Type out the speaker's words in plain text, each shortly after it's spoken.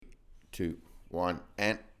2, 1,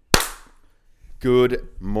 and good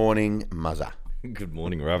morning, Muzzer. Good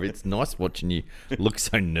morning, Ravi. It's nice watching you look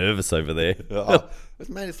so nervous over there.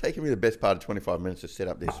 Mate, it's taken me the best part of 25 minutes to set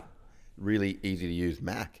up this really easy to use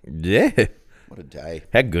Mac. Yeah. What a day.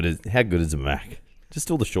 How good is a Mac? Just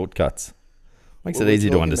all the shortcuts. Makes it easy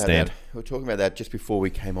to understand. We were talking about that just before we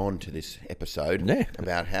came on to this episode. Yeah.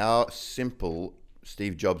 About how simple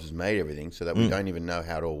Steve Jobs has made everything so that we don't even know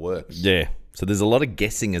how it all works. Yeah. So there's a lot of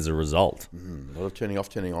guessing as a result. A lot of turning off,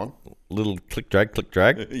 turning on. Little click,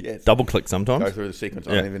 drag. Yes. Double click sometimes. Go through the sequence.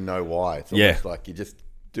 I don't even know why. It's Yeah. almost like you just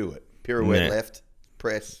do it. Pirouette Yeah. left,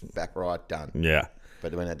 press, back right, done. Yeah.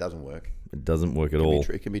 But when that doesn't work, It doesn't work at all.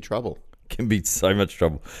 it can be trouble. Can be so much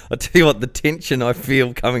trouble. I tell you what, the tension I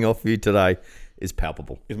feel coming off you today is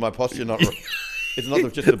palpable. Is my posture not... It's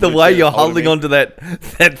not just The way you're holding onto that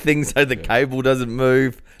thing so the cable doesn't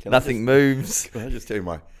move, nothing moves. Can I just tell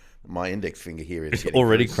you, my index finger here is getting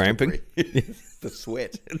already very cramping. slippery. The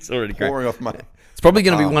sweat. It's already pouring off my... It's probably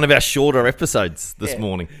going to be one of our shorter episodes this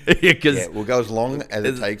morning. Because Yeah, we'll go as long as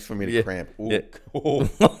it takes for me to cramp. Ooh, Yeah. oh,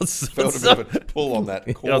 felt a bit of a pull on that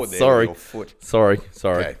cord there sorry. with your foot. Sorry.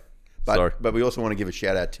 Okay. Sorry. But we also want to give a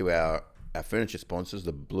shout out to our furniture sponsors,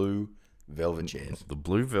 the Blue Velvet Chairs. The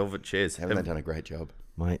blue velvet chairs. Haven't they done a great job?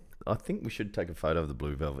 Mate, I think we should take a photo of the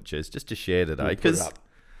blue velvet chairs just to share today. Put it Because up.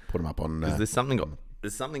 Put them up on... there's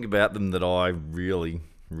something about them that I really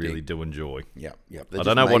do enjoy. Yeah. I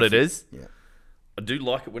don't know what it is. Yeah. I do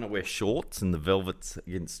like it when I wear shorts and the velvet's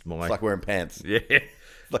against my... It's like wearing pants. yeah.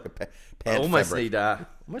 It's like a pants I almost fabric.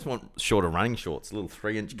 almost want shorter running shorts, a little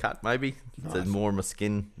 3-inch cut maybe. So more of my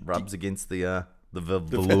skin rubs against the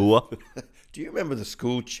velour. Do you remember the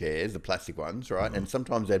school chairs, the plastic ones, right? And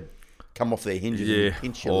sometimes they'd come off their hinges and Yeah. you'd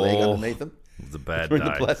pinch your leg underneath them. It was a bad Between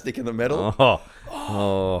day. the plastic and the metal.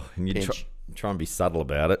 And you try and be subtle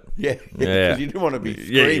about it. Yeah. Yeah. Because you didn't want to be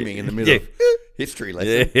Yeah, screaming in the middle of history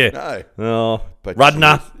lesson. Yeah. No. Oh, But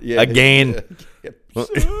Rudner yeah, again. Yep.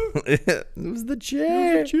 It was the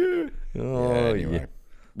chair. Oh, Anyway.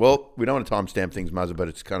 Well, we don't want to timestamp things, Muzzer, but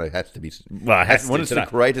it's kind of has to be. Well, it has to when it's the today.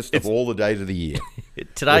 greatest of all the days of the year.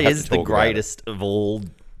 Today have is to the talk about it. greatest of all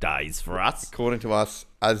days for us. According to us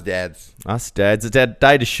dads, Us dads, it's our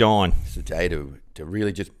day to shine it's a day to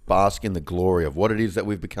really just bask in the glory of what it is that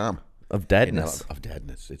we've become. of You know, dadness. of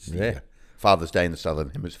dadness. It's Yeah. Father's Day in the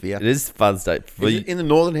Southern Hemisphere. It is Father's Day. Is it in the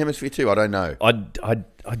Northern Hemisphere too? I don't know.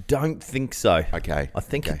 I don't think so. Okay. I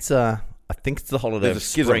think okay. it's the holiday There's of a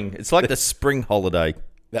schism. spring. It's like the spring holiday.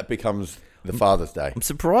 That becomes the Father's Day. I'm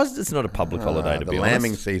surprised it's not a public holiday, to the be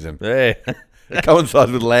lambing honest. season. Yeah. It coincides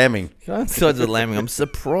with lambing. Coincides with lambing. I'm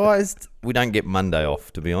surprised we don't get Monday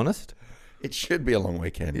off, to be honest. It should be a long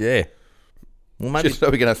weekend. Yeah. Well, maybe. Just so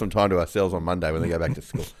we can have some time to ourselves on Monday when they go back to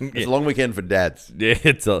school. It's a long weekend for dads. Yeah,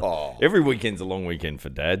 every weekend's a long weekend for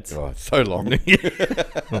dads. Oh, it's so long.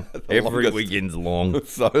 Every longest. weekend's long.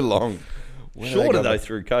 So long. Shorter though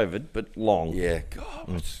through COVID, but long. Yeah,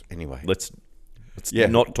 God. Anyway. Let's Yeah.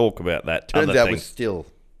 not talk about that. Turns other out thing. we're still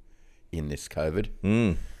in this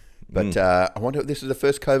COVID. But I wonder if this is the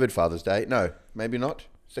first COVID Father's Day. No, maybe not.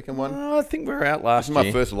 Second one. Oh, I think we were out last This is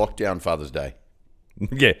year. my first lockdown Father's Day.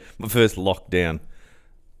 Yeah, my first lockdown.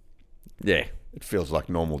 Yeah, It feels like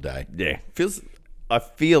normal day. yeah. I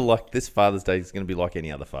feel like this Father's Day is going to be like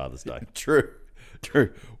any other Father's Day. True.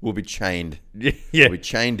 We'll be chained. Yeah. We'll be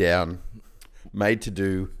chained down, made to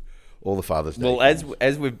do all the Father's Day. Well, things.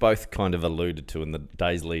 as we've both kind of alluded to in the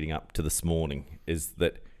days leading up to this morning, is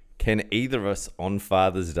that can either of us on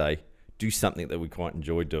Father's Day do something that we quite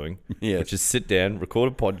enjoy doing, Yes. which is sit down,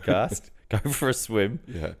 record a podcast, go for a swim,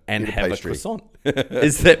 Yeah. and Eat a have a pastry. croissant.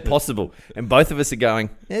 Is that possible? And both of us are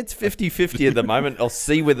going, it's 50-50 at the moment. I'll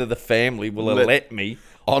see whether the family will let me,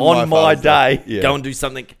 On on my my Father's day, Day. Yeah. go and do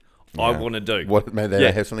something I want to do. Maybe they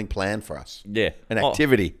Yeah. have something planned for us. Yeah. An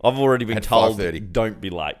activity. I've already been at told, 5:30. don't be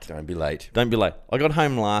late. Don't be late. Don't be late. I got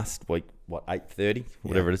home last week, 8:30,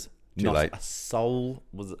 whatever it is. Too Not late. a soul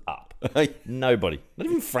was up. Nobody. Not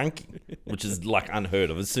even Frankie, which is like unheard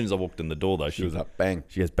of. As soon as I walked in the door, though, She was up, bang.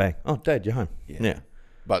 She goes, bang. Oh, Dad, you're home. Yeah.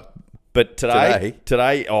 But But today,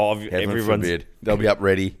 heaven everyone's forbid, they'll be up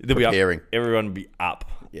ready, they'll be up. preparing. Everyone will be up.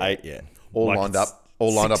 Yeah. All lined up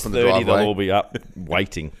in the 6:30, driveway. They'll all be up,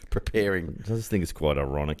 waiting. Preparing. I just think it's quite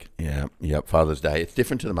ironic. Yeah, Father's Day. It's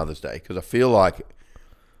different to the Mother's Day because I feel like,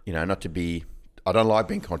 I don't like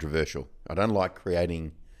being controversial. I don't like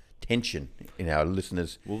creating tension in our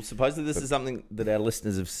listeners. Well, supposedly this is something that our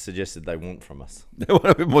listeners have suggested they want from us. They want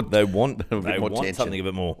a bit more, They want tension. something a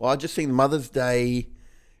bit more. Well, I just think Mother's Day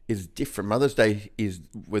is different. Mother's Day is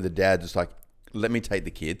where the dad's just like, let me take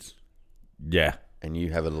the kids Yeah. and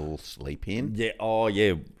you have a little sleep in. Yeah. Oh,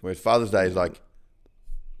 yeah. Whereas Father's Day is like,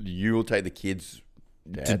 you will take the kids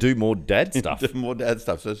to do more dad stuff. do more dad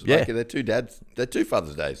stuff. So it's Yeah. like they're two dads. They're two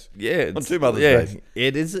Father's Days. Yeah, On two Mother's Days.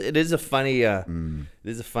 It is a funny it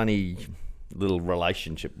is a funny little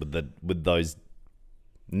relationship with those.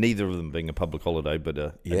 Neither of them being a public holiday, but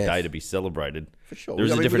a Yes. day to be celebrated. For sure. There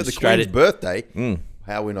is I a mean, different look at the Queen's strategy. birthday.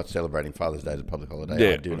 How are we not celebrating Father's Day as a public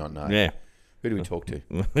holiday? I do not know. Yeah. Who do we talk to?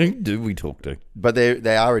 Who do we talk to? But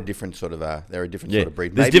they are a different sort of they're a different sort of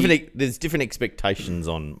breed. There's Maybe- different expectations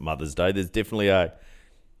on Mother's Day. There's definitely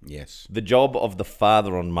Yes. the job of the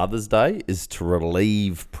father on Mother's Day is to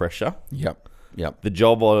relieve pressure. Yep. The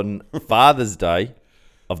job on Father's Day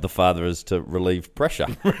of the father is to relieve pressure.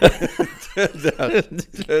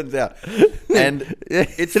 Turns out. And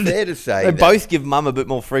it's fair to say They that both give mum a bit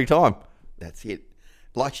more free time. that's it.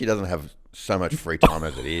 Like she doesn't have so much free time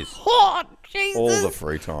as it is. Oh, Jesus. All the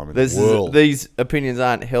free time in the world. These opinions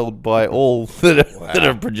aren't held by all that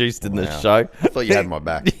are produced in this show. I thought you had my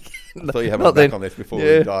back. I thought you had my Not back then. on this before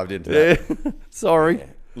Yeah. we dived into that. Yeah. Sorry.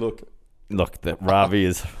 Look, Look, that Ravi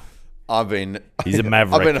is... He's a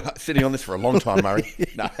maverick. I've been sitting on this for a long time, Murray.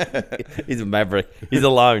 No. He's a maverick. He's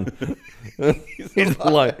alone. He's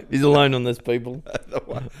alone. He's alone on this, people.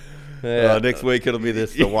 Next week it'll be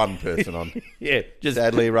the one person on. Yeah, just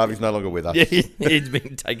Sadly, Ravi's no longer with us. yeah, he's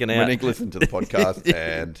been taken out. Monique listened to the podcast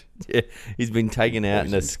and Yeah, he's been taken out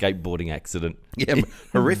in a skateboarding accident. yeah,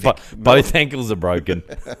 horrific. Both ankles are broken.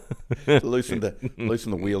 loosen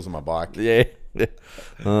the wheels of my bike. Yeah.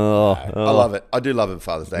 Oh, I love it. I do love it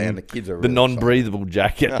Father's Day, and the kids are the really non-breathable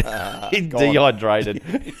jacket. He's dehydrated.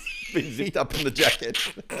 been zipped up in the jacket.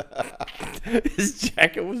 His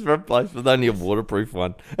jacket was replaced with only a waterproof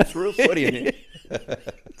one. It's real sweaty in here.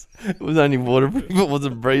 It was only waterproof. It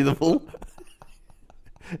wasn't breathable.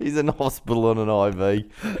 He's in hospital on an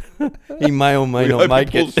IV. He may or may not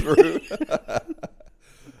make pulls it. through.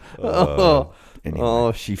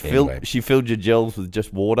 Anyway, She anyway. filled your gels with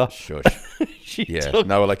just water. Shush. She Yeah, took-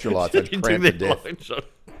 no electrolytes. I'd she took cramp to the death. electro-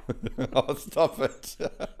 Oh, stop it.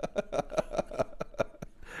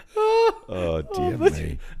 Oh, dear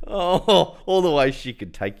me. Oh, all the ways she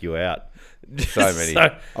could take you out. So many.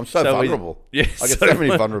 I'm so vulnerable. Yeah, I get so many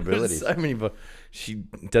vulnerabilities. So many. She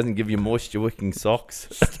doesn't give you moisture wicking socks.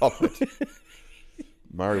 Stop it.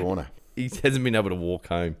 Murray Warner. He hasn't been able to walk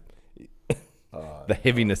home. The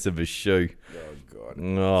heaviness of his shoe. Oh, God.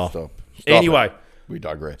 Oh. Stop Anyway, it. We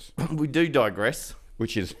digress. we do digress.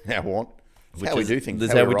 Which is how I want. It's Which how we is- do things. this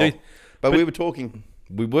is how we roll. do. But we were talking.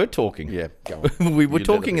 We were talking. Yeah, go on. We were You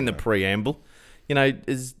talking let in the it go. preamble.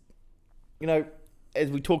 As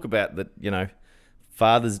we talk about that,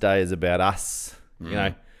 Father's Day is about us,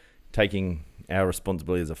 taking our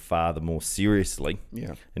responsibility as a father more seriously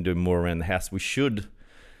Yeah. and doing more around the house. We should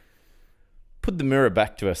put the mirror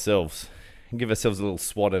back to ourselves and give ourselves a little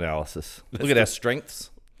SWOT analysis. Look at our strengths,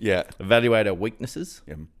 Yeah. evaluate our weaknesses,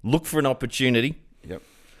 Yep. look for an opportunity, Yep.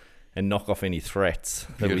 and knock off any threats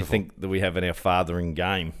that we Beautiful. think that we have in our fathering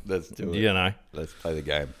game. Let's do it. Let's play the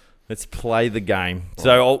game. Let's play the game.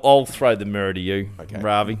 So I'll throw the mirror to you, Okay.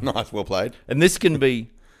 Ravi. Nice. Well played. And this can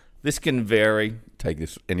vary. Take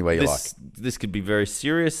this any way you like. This could be very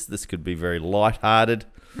serious. This could be very lighthearted.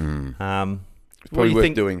 It's What probably do you worth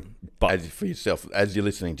think? doing But- for yourself as you're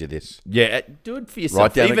listening to this. Yeah, do it for yourself.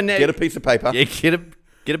 Write down. Even now- Get a piece of paper. Yeah, Draw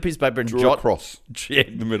get a piece of paper and a jot cross yeah,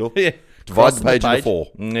 in the middle. Yeah, Divide cross the page into page.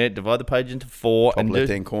 4. Yeah, divide the page into 4 Top and left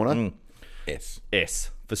do hand corner. S.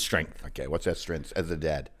 S for strength. Okay. What's our strengths as a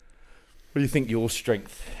dad? What do you think your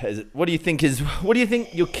strength is? What do you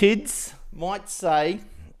think your kids might say?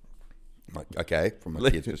 Okay, from a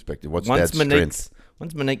kid's perspective, what's dad's strengths?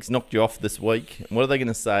 Once Monique's knocked you off this week, what are they going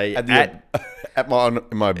to say At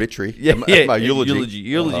my obituary, yeah, at my eulogy.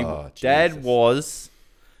 Eulogy. Oh, Dad Jesus. was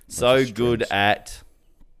so his good strengths? at.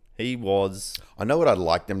 He was. I know what I'd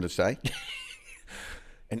like them to say.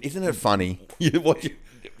 And isn't it funny?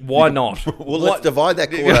 Why not? Well, let's divide that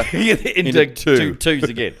quarter into two. twos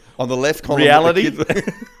again. on the left column. Reality?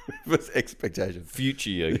 Was expectations. Future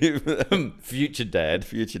you, future dad.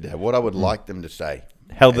 Future dad. What I would like them to say.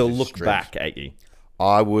 How as they'll his look strengths. back at you.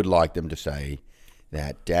 I would like them to say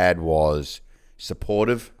that dad was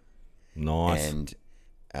supportive Nice.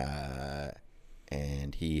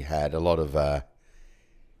 and he had a lot of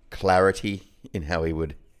clarity in how he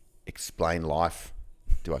would explain life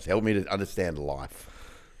to us, help me to understand life.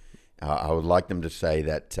 I would like them to say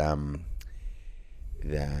that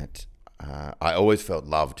I always felt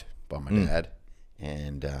loved by my dad,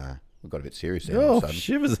 and we got a bit serious there. all of a Oh, sudden.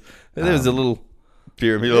 shivers. There was a little.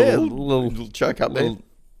 Pyramid, Yeah, little choke up there.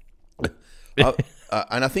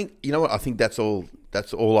 And I think, you know what? I think that's all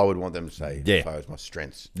I would want them to say Yeah. as far as my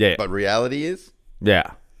strengths. Yeah. But reality is,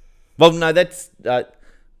 Yeah. Well, no, that's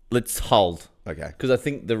let's hold. Okay. Because I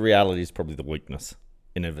think the reality is probably the weakness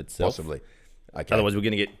in of itself. Possibly. Okay. Otherwise,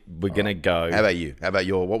 we're gonna go. How about you? How about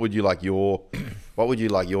what would you like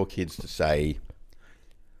your kids to say?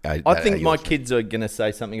 I think my kids are gonna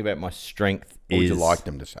say something about my strength. What would you like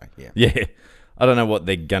them to say? Yeah. Yeah. I don't know what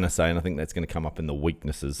they're gonna say, and I think that's gonna come up in the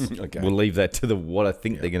weaknesses. Okay. We'll leave that to what I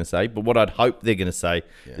think they're gonna say. But what I'd hope they're gonna say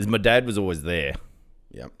is my dad was always there.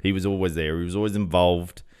 Yeah. He was always there. He was always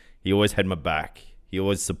involved. He always had my back. He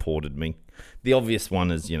always supported me. The obvious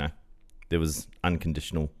one is, there was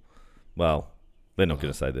unconditional. Well, they're not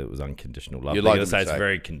going to say that it was unconditional love. They're going to say it's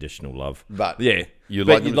very conditional love. But yeah, you'd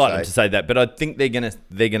like them to say that. But I think they're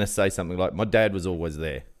gonna say something like, "My dad was always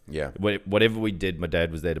there. Yeah. Whatever we did, my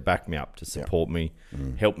dad was there to back me up, to support me,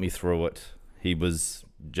 help me through it. He was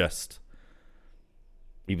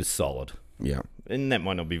solid. Yeah. And that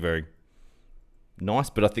might not be very nice,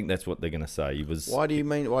 but I think that's what they're going to say. He was. Why do you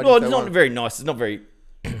mean? Well, it's not very nice. It's not very.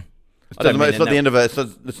 It's not the end of it.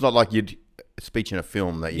 It's not like you'd speech in a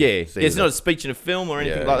film that you see. It's not a speech in a film or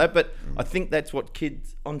anything like that. But I think that's what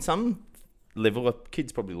kids, on some level,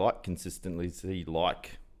 kids probably like consistency,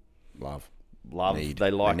 like love.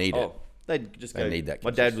 They like. They need it. They just go. They need that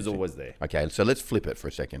My dad was always there. Okay, so let's flip it for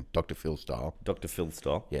a second, Dr. Phil style. Dr. Phil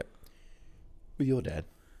style. Yep. With your dad.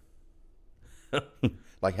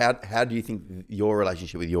 Like, how do you think your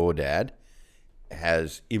relationship with your dad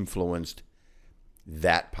has influenced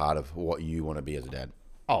that part of what you want to be as a dad?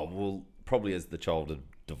 Oh, well, probably as the child of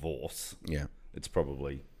divorce, Yeah. it's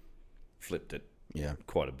probably flipped it Yeah.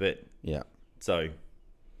 quite a bit. Yeah. So,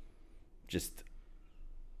 just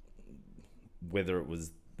whether it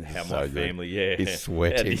was how So my good. family, He's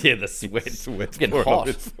sweating. Yeah, the sweat. Sweat's Getting pouring hot.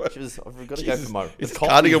 off his face. I've got to go for my... It's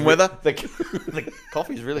cardigan weather. The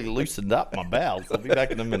coffee's really loosened up my bowels. I'll be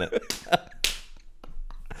back in a minute.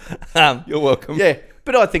 You're welcome. Yeah,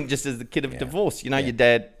 but I think just as the kid of divorce, my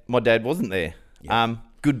dad wasn't there. Yeah.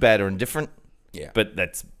 Good, bad, or indifferent. Yeah. But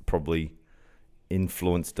that's probably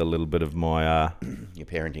influenced a little bit of my Your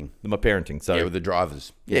parenting. parenting. So With the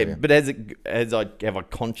drivers. yeah. But have I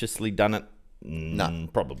consciously done it? No,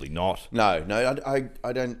 probably not. No,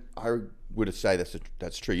 I don't. I would say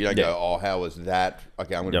that's true. You don't go, oh, how was that?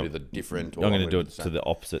 Okay, I'm going to do the different. Or I'm going to do it to the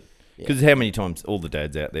opposite. Because how many times, all the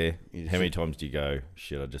dads out there, how many times do you go,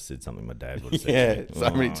 shit, I just said something my dad would have said? Yeah,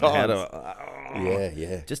 so many times.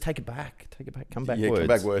 Yeah. Just take it back. Come back Yeah, words. come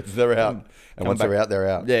back words. They're out. And once they're out, they're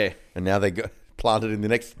out. Yeah. And now they got planted in the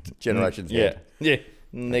next generation's head. Yeah.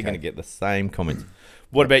 And they're going to get the same comments.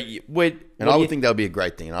 What about you? I would think that would be a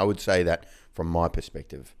great thing. And I would say that from my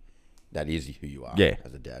perspective, that is who you are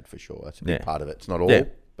as a dad for sure. That's a big part of it. It's not all,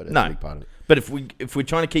 but it's a big part of it. But if we're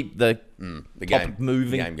trying to keep the The topic game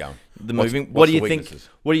moving, the game going. what do you think? weaknesses?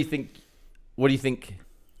 What do you think? What do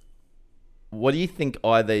you think?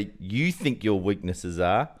 Either you think your weaknesses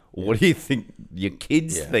are, or what do you think your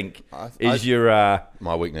kids think is your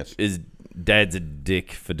My weakness. is dad's a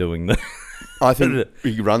dick for doing that? I think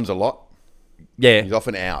he runs a lot. Yeah, He's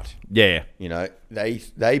often out. yeah,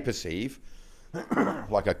 They perceive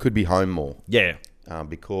like I could be home more yeah,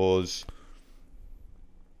 because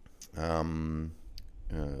I'm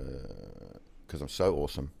so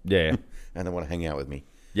awesome yeah, and they want to hang out with me.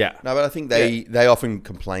 yeah. No, but I think they often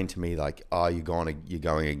complain to me like, "Oh, you're going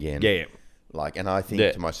again." Yeah. Like, and I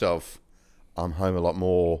think to myself, I'm home a lot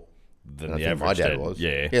more Than I the think my average dad dad. was.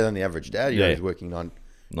 Yeah. Than the average dad. Yeah. He's working 9 to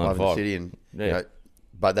 5 in the 5. city, and Yeah.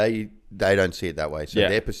 but they don't see it that way. So Yeah.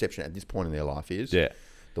 their perception at this point in their life is Yeah.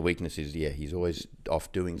 the weakness is he's always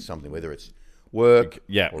off doing something, whether it's work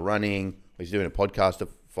or running. Or he's doing a podcast at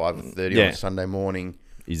 5:30 on a Sunday morning.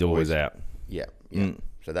 He's always out. Yeah.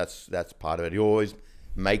 So that's part of it. He always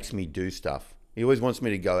makes me do stuff. He always wants me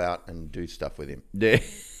to go out and do stuff with him. Yeah,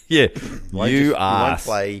 yeah. He won't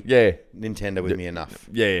play Nintendo with me enough.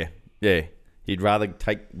 Yeah. He'd rather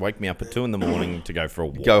wake me up at 2 a.m. to go for a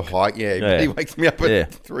walk. Go hike, He wakes me up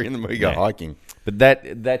at 3 a.m. Go hiking. But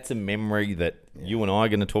that's a memory that you and I are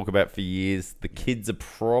going to talk about for years. The kids are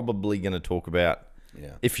probably going to talk about.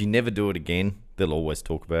 Yeah. If you never do it again, they'll always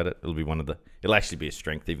talk about it. It'll actually be a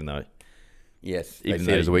strength, even though. Yes, they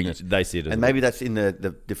see it as a weakness. They see it as and maybe that's in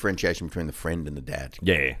the differentiation between the friend and the dad.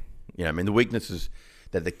 Yeah. I mean, the weaknesses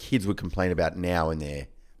that the kids would complain about now in their,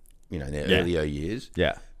 earlier years.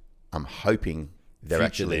 Yeah. I'm hoping they're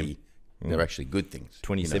actually good things.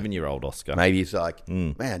 27-year-old Oscar. Maybe it's like,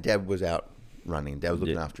 man, Dad was out running. Dad was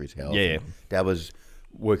looking after his health. Yeah. Dad was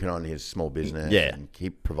working on his small business. Yeah. And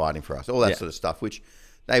keep providing for us. All that sort of stuff, which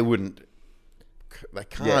they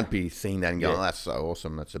can't be seeing that and going, oh, that's so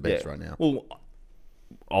awesome. That's the best right now. Well,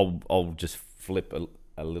 I'll just flip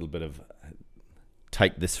a little bit of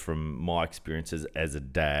take this from my experiences as a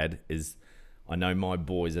dad is I know my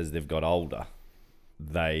boys, as they've got older,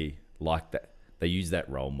 they like that. They use that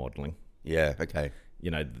role modelling. Yeah. Okay. You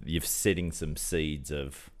know, you're setting some seeds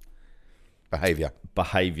of Behavior.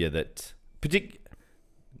 that,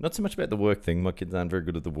 not so much about the work thing. My kids aren't very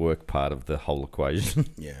good at the work part of the whole equation.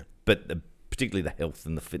 Yeah. But particularly the health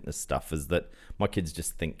and the fitness stuff is that my kids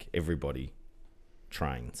just think everybody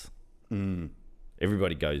trains.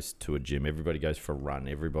 Everybody goes to a gym. Everybody goes for a run.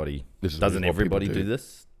 Doesn't everybody do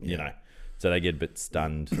this? You know, so they get a bit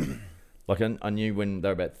stunned. Like I knew when they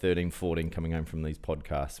were about 13, 14 coming home from these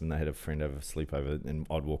podcasts, when they had a friend over sleepover, and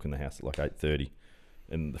I'd walk in the house at like 8:30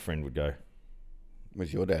 and the friend would go,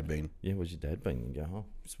 Where's your dad been? yeah, where's your dad been? And you go, oh,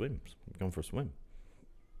 swims. I'm going for a swim.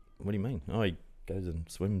 What do you mean? Oh, he goes and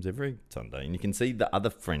swims every Sunday. And you can see the other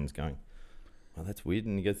friends going, oh, that's weird.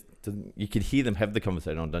 And he goes, you could hear them have the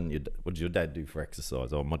conversation on, what does your dad do for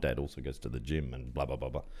exercise? Oh, my dad also goes to the gym and blah, blah, blah,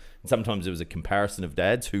 blah. And sometimes there was a comparison of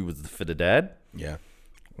dads. Who was the fitter dad? Yeah.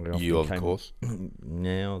 You, of course.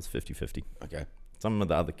 Yeah, I was 50-50. Okay. Some of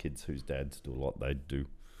the other kids whose dads do a lot, they do.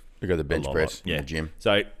 We got the bench press in yeah. the gym.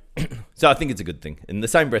 So I think it's a good thing. In the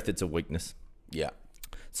same breath, it's a weakness. Yeah.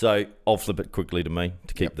 So I'll flip it quickly to me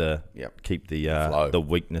to keep the flow. the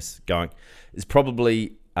weakness going. It's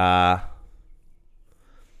probably my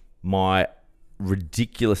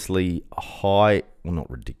ridiculously high, well, not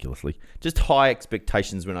ridiculously, just high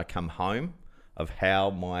expectations when I come home of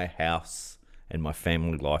how my house and my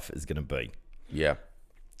family life is going to be. Yeah.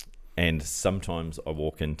 And sometimes I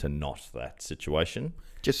walk into not that situation.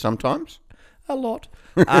 Just sometimes? A lot.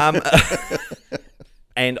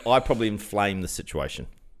 And I probably inflame the situation.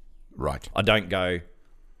 Right. I don't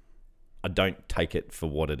take it for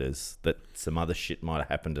what it is, that some other shit might have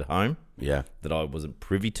happened at home. Yeah. That I wasn't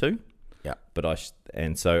privy to. Yeah. But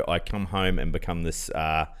and so I come home and become this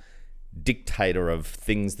dictator of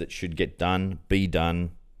things that should get done, be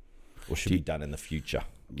done, or should be done in the future.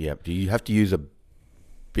 Yeah. Do you have to use a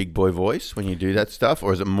big boy voice when you do that stuff,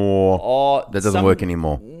 or is it more that doesn't work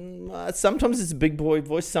anymore? Sometimes it's a big boy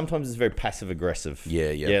voice. Sometimes it's very passive aggressive.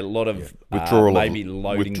 Yeah. Yeah, a lot of withdrawal, maybe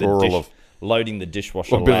loading the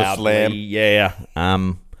dishwasher a bit of a loudly. slam.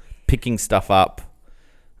 Yeah. Picking stuff up.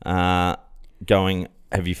 Going,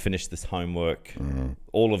 have you finished this homework?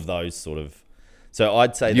 All of those sort of. So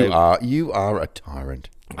I'd say you are a tyrant.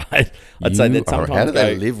 I'd say that sometimes. How do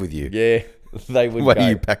they live with you? Yeah, they would. Why do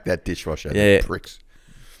you pack that dishwasher? Yeah, pricks.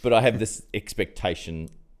 But I have this expectation.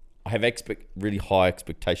 I have really high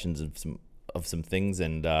expectations of some things,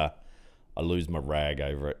 and I lose my rag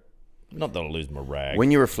over it. Not that I lose my rag.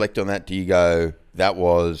 When you reflect on that, do you go, that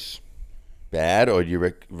was bad, or do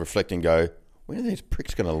you reflect and go, when are these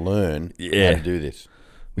pricks going to learn how to do this?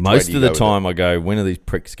 Most of the time, I go, when are these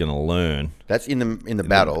pricks going to learn? That's in the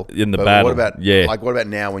battle. In the battle. What about what about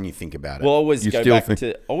now when you think about it? Well, I always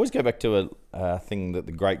go back to a thing that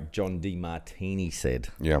the great John DeMartini said.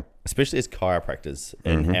 Yeah. Especially as chiropractors,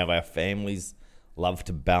 and how our families love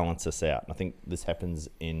to balance us out. And I think this happens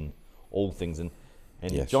in all things. And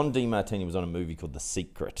yes. John DeMartini was on a movie called The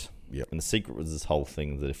Secret. Yep. And The Secret was this whole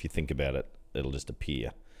thing that if you think about it, it'll just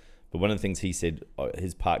appear. But one of the things he said,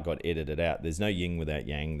 his part got edited out. There's no yin without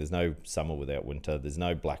yang. There's no summer without winter. There's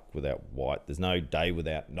no black without white. There's no day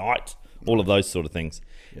without night. All of those sort of things.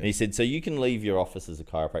 Yes. And he said, so you can leave your office as a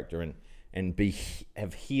chiropractor and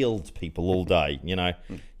have healed people all day. You know,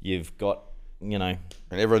 you've got, you know,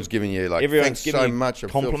 and everyone's giving you thanks so much,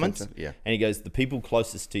 compliments. Yeah. And he goes, the people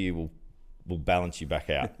closest to you will balance you back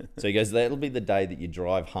out. So he goes, that'll be the day that you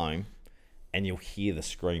drive home, and you'll hear the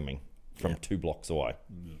screaming from 2 blocks away.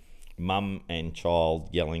 Mum and child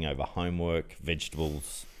yelling over homework,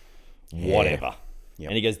 vegetables, whatever. Yep.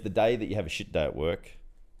 And he goes, the day that you have a shit day at work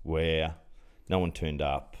where no one turned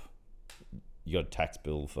up, you got a tax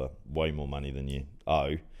bill for way more money than you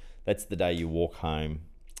owe, that's the day you walk home,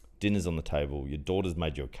 dinner's on the table, your daughter's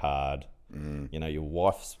made you a card, you know, your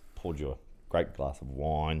wife's poured you a great glass of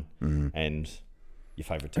wine, and your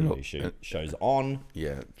favourite TV show's on,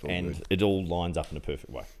 and good. It all lines up in a perfect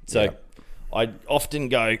way. So I often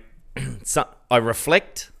go, I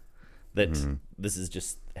reflect that this is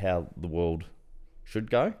just how the world should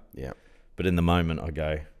go. Yeah. But in the moment, I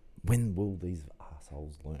go, when will these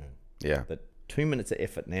assholes learn? Yeah. That 2 minutes of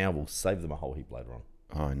effort now will save them a whole heap later on.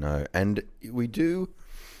 I know. And we do,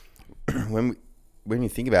 when you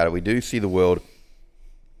think about it, we do see the world,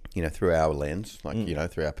 you know, through our lens, you know,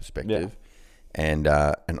 through our perspective.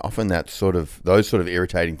 Yeah. And often those sort of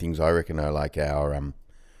irritating things, I reckon, are like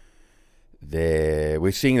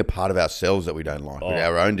we're seeing the part of ourselves that we don't like, with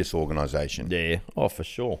our own disorganization. Yeah. Oh, for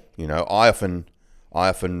sure. You know, I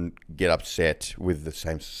often get upset with the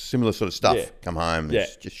similar sort of stuff. Yeah. Come home,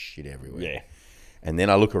 there's just shit everywhere. Yeah. And then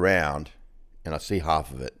I look around and I see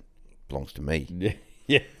half of it belongs to me.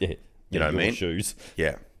 Yeah. You know what I mean? Shoes.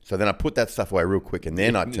 Yeah. So then I put that stuff away real quick, and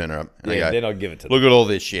then I turn her up and I go, then I give it to them. look at all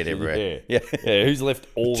this shit everywhere. Yeah. Who's left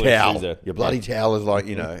all the Towel. shoes there? Your bloody towel is like,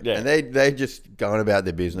 and they just going about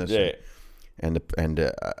their business. Yeah. And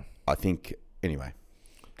I think, anyway,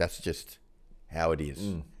 that's just how it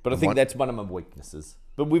is. But I think that's one of my weaknesses.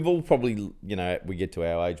 But we've all probably, we get to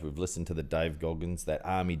our age, we've listened to the Dave Goggins, that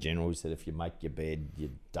army general who said if you make your bed, your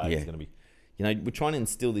day is going to be... we're trying to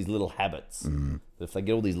instill these little habits. That if they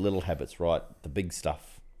get all these little habits right, the big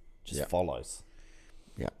stuff just follows.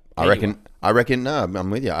 Yeah. I reckon, no,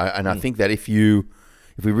 I'm with you. I think that if we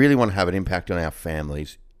really want to have an impact on our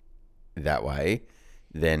families that way,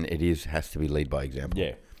 then has to be lead by example.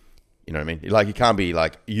 Yeah. You know what I mean? Like, you can't be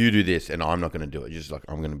like, you do this and I'm not going to do it. Just like,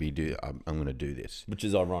 I'm going to do this. Which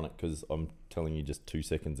is ironic because I'm telling you just 2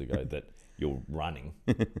 seconds ago that you're running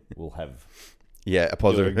will have a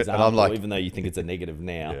positive example, and I'm like, even though you think it's a negative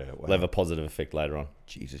now, wow. will have a positive effect later on.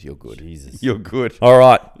 Jesus, you're good. Jesus. You're good. All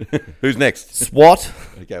right. Who's next? SWAT.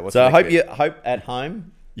 Okay, what's so I next bit? hope at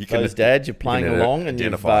home, those dads, you're playing along and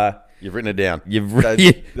you've written it down.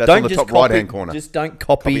 That's on the top right-hand corner. Just don't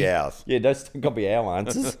copy ours. Yeah, don't copy our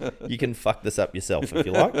answers. You can fuck this up yourself if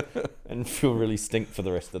you like, and feel really stink for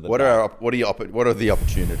the rest of the day. What are the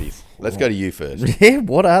opportunities? Let's go to you first. Yeah,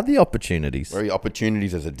 what are the opportunities? What are your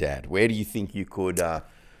opportunities as a dad? Where do you think you could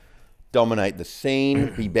dominate the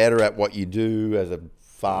scene, be better at what you do as a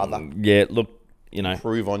father? Yeah, look,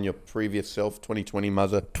 improve on your previous self, 2020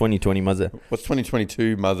 mother. 2020 mother. What's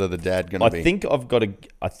 2022 mother, the dad, going to be?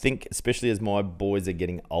 I think especially as my boys are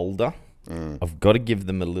getting older, I've got to give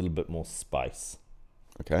them a little bit more space.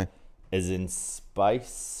 Okay. As in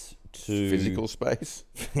space to... Physical space?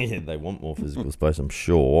 Yeah, they want more physical space, I'm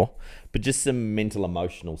sure. But just some mental,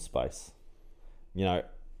 emotional space. Versus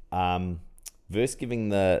giving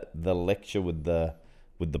the lecture with the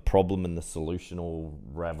problem and the solution all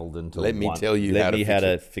raveled into Let me tell you how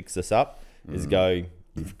to fix this up. Is go,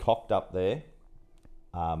 you've cocked up there.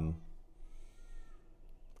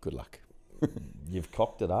 Good luck. You've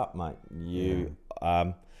cocked it up, mate.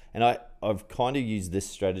 And I've kind of used this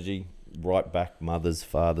strategy right back, mothers,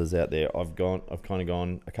 fathers out there. I've kind of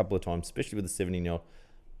gone a couple of times, especially with the 17-year-old.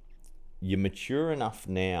 You're mature enough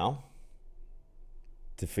now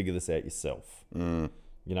to figure this out yourself.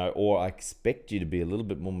 Or I expect you to be a little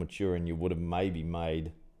bit more mature and you would have maybe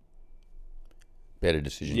made better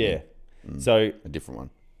decision. Yeah. So a different one.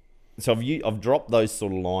 So I've dropped those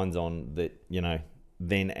sort of lines on that,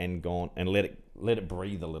 then and gone and let it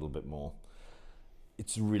breathe a little bit more.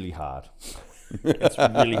 It's really hard. It's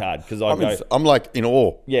really hard because I'm like in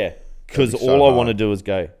awe. Yeah. Because all I want to do is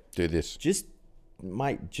go do this. Just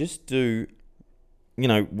do.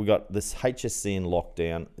 We got this HSC in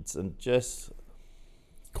lockdown. It's just.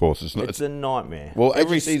 Of course, it's a nightmare. Well,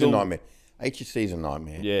 HSC is a nightmare. HSC is a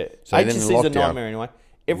nightmare. Yeah, so HSC is a nightmare anyway.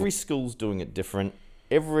 Every school's doing it different.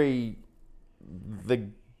 The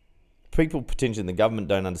people potentially in the government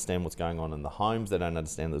don't understand what's going on in the homes. They don't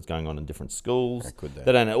understand what's going on in different schools. How could they?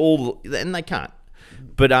 They don't know and they can't.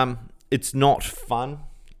 But it's not fun,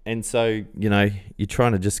 and so you're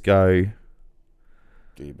trying to just go.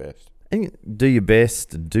 Do your best. And do your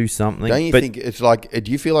best. Do something. Don't you think it's like?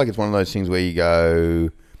 Do you feel like it's one of those things where you go?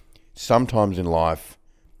 Sometimes in life,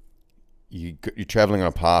 you're traveling on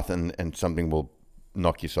a path and something will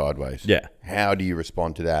knock you sideways. Yeah. How do you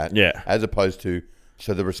respond to that? Yeah. As opposed to,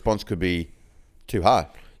 so the response could be too hard.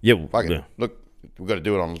 Yeah. Look, we've got to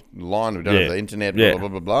do it online. We don't have the internet. Blah blah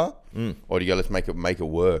blah blah. Or do you go? Let's make it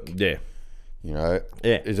work. Yeah. Yeah.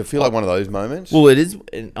 Does it feel like one of those moments? Well, it is.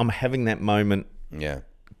 I'm having that moment. Yeah.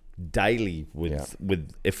 Daily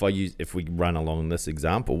with if we run along this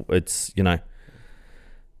example, it's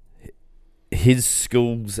his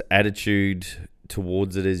school's attitude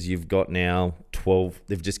towards it is you've got now 12.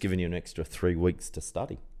 They've just given you an extra 3 weeks to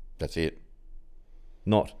study. That's it.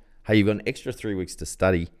 Not hey, you've got an extra 3 weeks to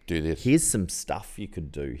study. Do this. Here's some stuff you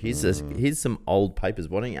could do. Here's some old papers.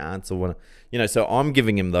 Why don't you answer one? So I'm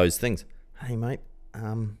giving him those things. Hey mate,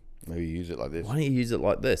 maybe use it like this. Why don't you use it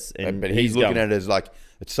like this? And but he's looking at it as like,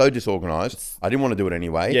 it's so disorganized. I didn't want to do it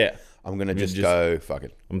anyway. Yeah. I'm going to just go, fuck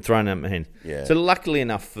it. I'm throwing out my hand. Yeah. So luckily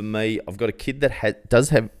enough for me, I've got a kid that does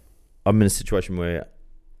have, I'm in a situation where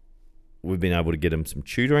we've been able to get him some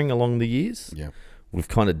tutoring along the years. Yeah. We've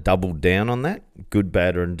kind of doubled down on that, good,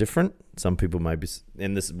 bad, or indifferent. Some people maybe,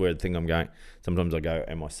 and this is where the thing I'm going, sometimes I go,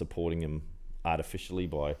 am I supporting him artificially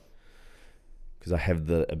because I have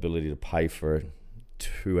the ability to pay for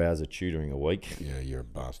 2 hours of tutoring a week. Yeah, you're a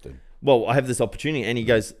bastard. Well, I have this opportunity, and he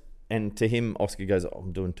goes, and to him, Oscar goes,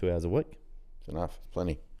 I'm doing 2 hours a week. It's enough. It's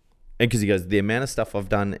plenty. because he goes, the amount of stuff I've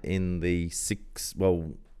done in the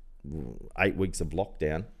 8 weeks of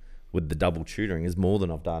lockdown with the double tutoring is more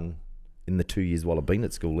than I've done in the 2 years while I've been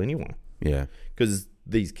at school anyway. Yeah. Because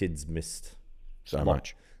these kids missed So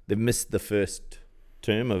much. They've missed the first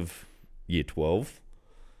term of year 12,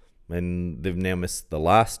 and they've now missed the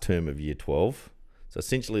last term of year 12. So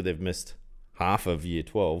essentially, they've missed half of year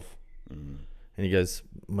 12. And he goes,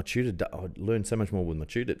 my tutor, I learned so much more with my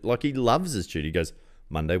tutor. Like, he loves his tutor. He goes,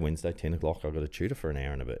 Monday, Wednesday, 10 o'clock, I've got a tutor for an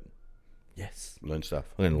hour and a bit. Yes. Learn stuff.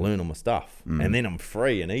 I'm going to learn all my stuff. And then I'm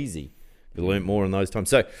free and easy. I learn more in those times.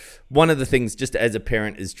 So one of the things, just as a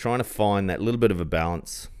parent, is trying to find that little bit of a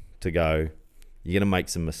balance to go, you're going to make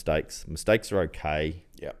some mistakes. Mistakes are okay.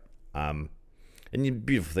 Yep. And the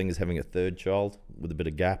beautiful thing is having a third child with a bit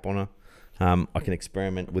of gap on her. I can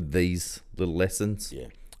experiment with these little lessons. Yeah.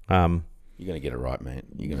 You're going to get it right, mate.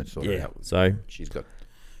 You're going to sort it out. So She's going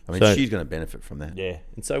to benefit from that. yeah,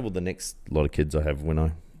 and so will the next lot of kids I have when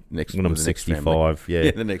I'm Next 65.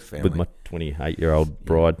 Yeah, the next family. With my 28-year-old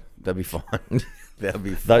bride. They'll be fine. They'll be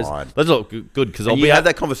Those fine. look good because I'll You be have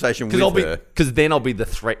that conversation with her. because then I'll be the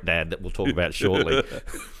threat dad that we'll talk about shortly.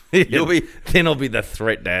 Then I'll be the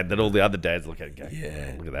threat dad that all the other dads look at and go,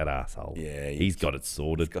 Yeah. look at that asshole. Yeah, he's got it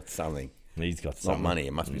sorted. Got something. He's got It's not something. money.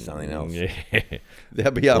 It must be something else. Yeah,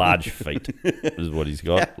 They'll be large feet is what he's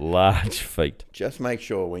got. Large feet. Just make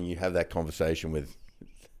sure when you have that conversation with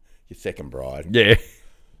your second bride Yeah,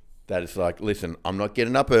 that it's like, listen, I'm not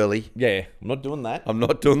getting up early. yeah. I'm not doing that. I'm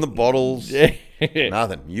not doing the bottles. Yeah,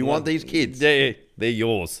 Nothing. You want these kids. Yeah, they're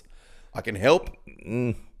yours. I can help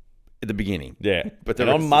at the beginning. Yeah, But and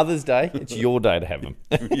the on rest- Mother's Day, it's your day to have them.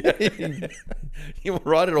 You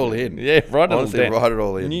write it all in. Yeah, write it Honestly, all down. write it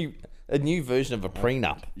all in. A new version of a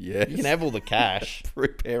prenup. Yes. You can have all the cash.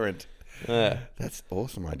 Pre-parent. Yeah. That's an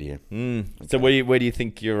awesome idea. So where do you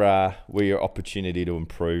think your opportunity to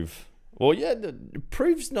improve? Well, yeah,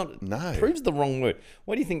 improve's not. No. Improve's the wrong word.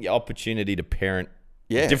 What do you think your opportunity to parent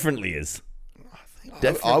Yeah. differently is?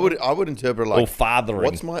 I would interpret it like Or fathering.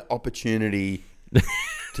 What's my opportunity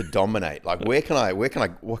to dominate? Like where can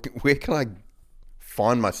I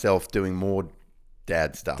find myself doing more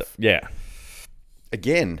dad stuff? Yeah.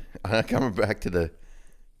 Again, coming back to the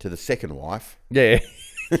second wife, Yeah.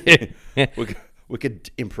 we could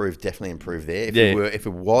definitely improve there. If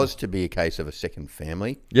it was to be a case of a second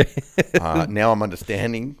family, Yeah. now I'm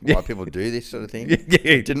understanding why people do this sort of thing. Yeah.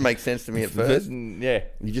 It didn't make sense to me at first. Yeah.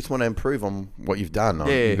 You just want to improve on what you've done.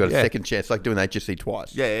 Yeah, You've got a yeah. second chance, like doing HSC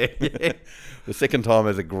twice. Yeah. The second time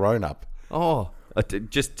as a grown-up. Oh, I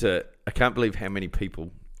can't believe how many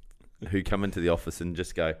people who come into the office and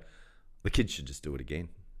just go, the kids should just do it again.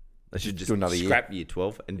 They should just do another scrap year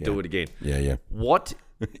 12 and do it again. Yeah. What?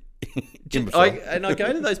 Imbecile. I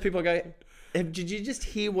go to those people, I go, did you just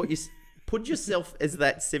hear what you... Put yourself as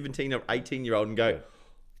that 17 or 18-year-old and go,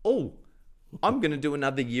 oh, I'm going to do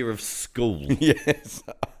another year of school. Yes.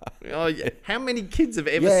 Oh, yeah. How many kids have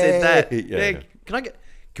ever said that? Yeah.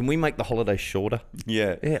 Can we make the holiday shorter?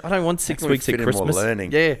 Yeah. Yeah, I don't want 6 can we weeks at fit in more Christmas.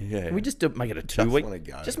 learning? Yeah. Yeah. Can we just make it a 2 Just week? wanna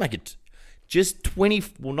go. Just make it just 20.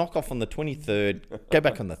 We'll knock off on the 23rd. Go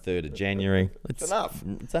back on the 3rd of January. It's enough.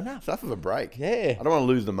 It's enough. It's enough of a break. Yeah. I don't want to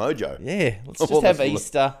lose the mojo. Yeah. Let's All just have this-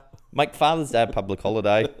 Easter. Make Father's Day a public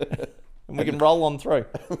holiday. And we can roll on through.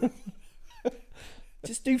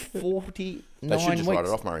 Just do 49 They should just weeks. write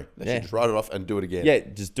it off, Murray. They Yeah. should just write it off and do it again. Yeah,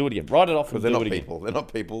 just do it again. Write it off and Because they're do not it again. people. They're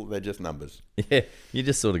not people. They're just numbers. Yeah, you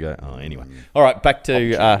just sort of go, oh, anyway. All right, back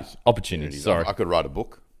to opportunities. Sorry. I could write a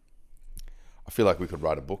book. I feel like we could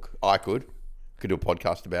write a book. I could do a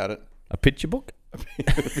podcast about it. A picture book?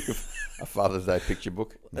 A Father's Day picture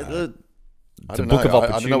book. No. It's a book of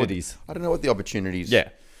opportunities. I don't know what the opportunities. Yeah.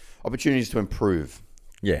 Opportunities to improve.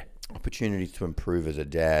 Yeah. Opportunities to improve as a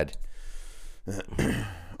dad.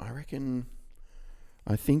 I reckon.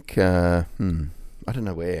 I think. I don't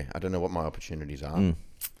know where. I don't know what my opportunities are.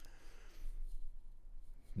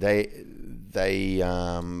 They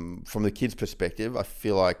from the kids' perspective, I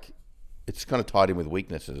feel like it's kind of tied in with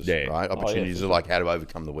weaknesses, Yeah. right? Oh, yeah, Opportunities for are like how to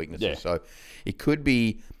overcome the weaknesses. Yeah. So it could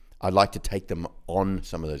be I'd like to take them on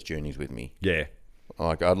some of those journeys with me. Yeah.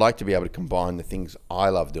 Like I'd like to be able to combine the things I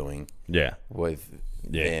love doing Yeah. with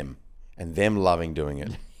Yeah. them and them loving doing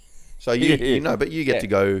it. So you know, but you get to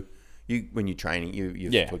go. When you're training, you've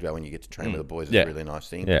Yeah. talked about when you get to train with the boys. It's Yeah. a really nice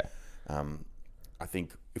thing. Yeah. I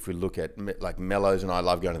think if we look at like Mellows and I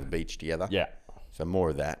love going to the beach together. Yeah. So more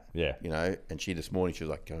of that. Yeah. You know, and she this morning she was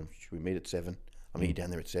like, "Should we meet at 7? I'll meet you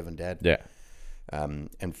down there at 7, Dad." Yeah. And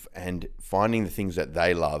finding the things that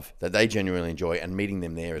they love, that they genuinely enjoy, and meeting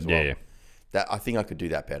them there as well. Yeah. That I think I could do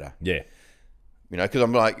that better. Yeah. You know, because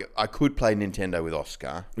I'm like, I could play Nintendo with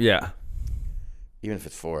Oscar, Yeah. even if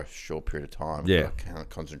it's for a short period of time, Yeah. I can't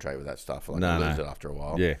concentrate with that stuff. Like, No, I lose no. it after a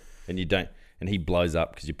while. Yeah, and you don't, and he blows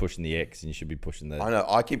up because you're pushing the X, and you should be pushing the I know.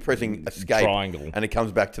 I keep pressing escape, triangle. and it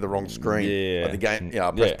comes back to the wrong screen. Yeah. Like the game.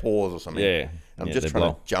 I press Yeah. pause or something. Yeah. I'm Yeah, just they trying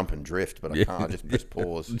blow. to jump and drift, but I Yeah. can't. I just press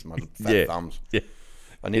pause. It's my fat Yeah. thumbs. Yeah.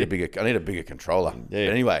 I need a bigger controller. Yeah.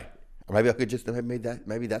 But anyway, maybe I could just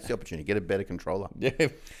maybe that's the opportunity. Get a better controller. Yeah,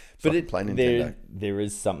 like but playing there Nintendo. there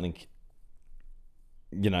is something,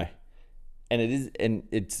 and it is, and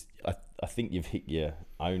it's. I think you've hit your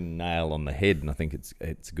own nail on the head, and I think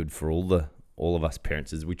it's good for all of us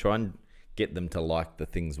parents is we try and get them to like the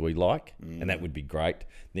things we like, and that would be great.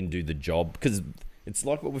 Then do the job, because it's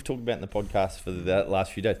like what we've talked about in the podcast for the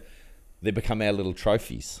last few days. They become our little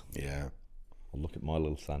trophies. Yeah. Oh, look at my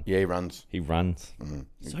little son. Yeah, he runs. He runs.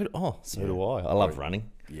 So do I. I love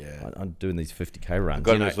running. Yeah. I'm doing these 50K runs.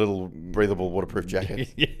 Got him this little breathable waterproof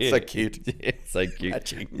jacket. Yeah. So cute. Yeah, so cute.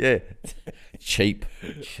 Matching. Yeah. Cheap.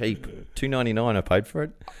 $2.99 I paid for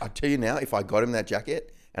it. I tell you now, if I got him that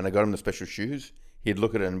jacket and I got him the special shoes, he'd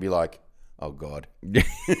look at it and be like, "Oh God,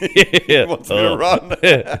 Yeah. wants me to run."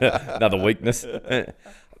 Another weakness.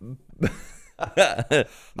 I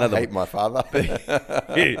hate my father.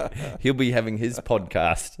 He'll be having his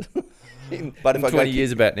podcast in, But in if I go 20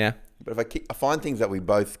 years about now. But if I find things that we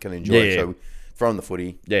both can enjoy, Yeah. so throwing the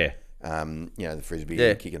footy, Yeah. the frisbee,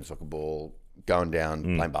 Yeah. kicking the soccer ball, going down,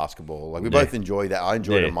 playing basketball, like we both enjoy that. I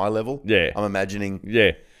enjoy it Yeah. at my level. Yeah. I'm imagining.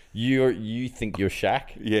 Yeah. You think you're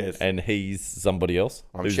Shaq. Yes. And he's somebody else.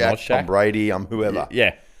 I'm who's Shaq, not Shaq. I'm Brady, I'm whoever.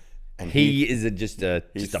 Yeah. And He is just a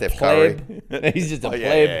Steph pleb. He's just a Oh, yeah,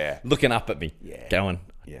 pleb yeah. looking up at me, Yeah. going,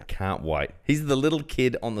 Yeah. can't wait. He's the little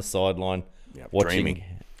kid on the sideline Yeah, watching. dreaming.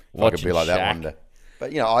 If I could be like that Shaq. one day.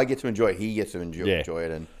 But I get to enjoy it. He gets to enjoy Yeah.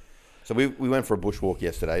 it. And so we went for a bushwalk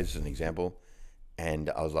yesterday, as an example, and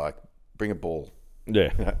I was like, "Bring a ball,"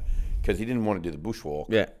 Yeah, because he didn't want to do the bushwalk.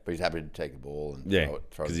 Yeah. but he's happy to take the ball and yeah, throw it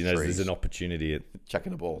because in he the knows trees, there's an opportunity.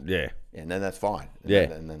 chucking the ball. Yeah, And then that's fine. And Yeah.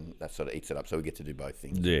 then that sort of eats it up. So we get to do both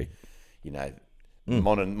things. yeah,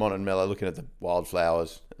 Mon and Mello looking at the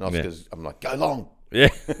wildflowers, and Oscar's, I'm like, "Go long," yeah,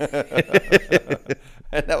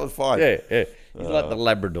 and that was fine. yeah. He's like the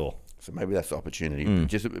Labrador. So maybe that's the opportunity.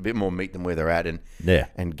 Just a bit more meet them where they're at, Yeah,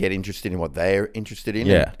 and get interested in what they're interested in,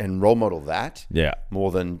 Yeah. and role model that yeah,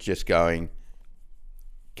 more than just going,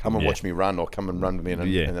 "Come and Yeah. watch me run," or "Come and run with me," and,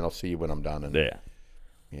 Yeah. and then I'll see you when I'm done. And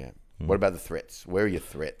yeah, What about the threats? Where are your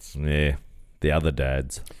threats? yeah. The other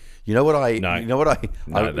dads. You know what I? No. You know what I?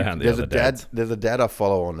 No, they aren't the there's other a dad. dads. There's a dad I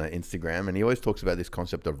follow on Instagram, and he always talks about this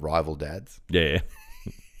concept of rival dads. Yeah,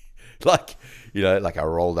 Like, like I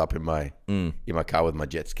rolled up in my car with my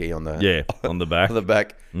jet ski on the yeah. On the back. on the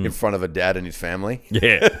back in front of a dad and his family.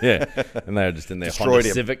 Yeah, yeah. And they were just in their Destroyed Honda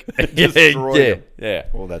him. Civic. Destroyed yeah, him. yeah.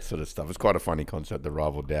 All that sort of stuff. It's quite a funny concept, the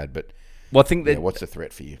rival dad. But Well, I think that. what's the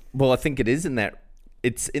threat for you? Well, I think it is in that.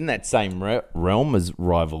 It's in that same realm as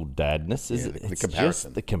rival dadness, is Yeah, it? the It's comparison.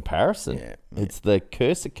 just the comparison. Yeah, It's the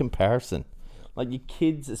curse of comparison. Like your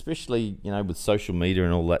kids, especially with social media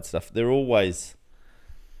and all that stuff, they're always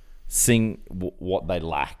seeing what they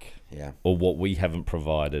lack, Yeah. or what we haven't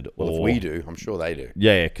provided. Well, or if we do, I'm sure they do.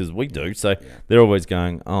 yeah, because we do. So they're always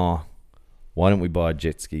going, "Oh, why don't we buy a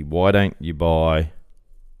jet ski? Why don't you buy?"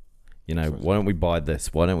 Why don't we buy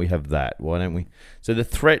this? Why don't we have that? Why don't we? So the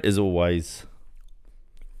threat is always.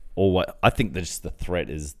 I think that just the threat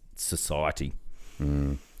is society.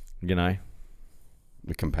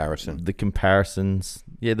 The comparison. The comparisons.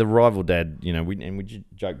 Yeah, the rival dad. We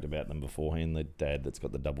joked about them beforehand. The dad that's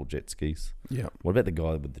got the double jet skis. Yeah. What about the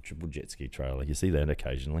guy with the triple jet ski trailer? You see that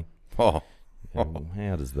occasionally. Oh.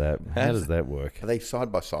 How does that? How does that work? Are they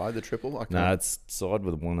side by side, the triple? I No, can't- it's side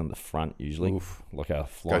with one in the front usually, like a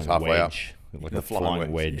flying halfway up. wedge, like The a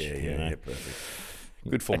flying wedge. Yeah, perfect.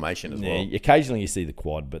 Good formation as well. Yeah, occasionally you see the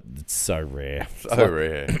quad, but it's so rare. So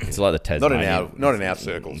rare. It's like the Tasmanian. Not in our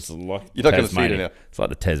circles. It's like You're not gonna see it Tasmanian- in our- It's like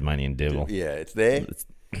the Tasmanian devil. Yeah, it's there. It's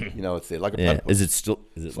there. Like a Yeah, platypus. is it still?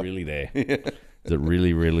 Is it really there? Is it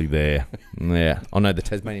really there? Yeah. Oh no, the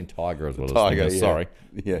Tasmanian tiger as well. Tiger, yeah. Sorry,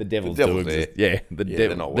 Yeah. the devils The do devil's exist. there. Yeah, the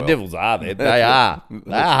they're not the well. devils are there. They are.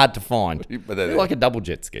 They are hard to find. But They're they're like a double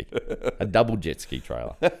jet ski, a double jet ski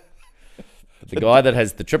trailer. But the guy that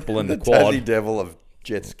has the triple and the quad. Tassie devil of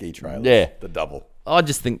jet ski trailers. Yeah. The double. I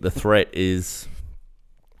just think the threat is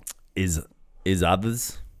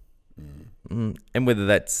others, and whether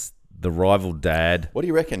that's the rival dad. What do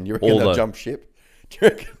you reckon? You reckon All they'll the- jump ship? Do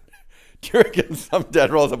you reckon some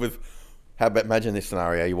dad rolls up with... How about, imagine this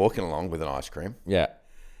scenario. You're walking along with an ice cream. Yeah,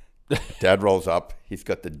 Dad rolls up. He's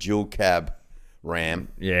got the dual cab Ram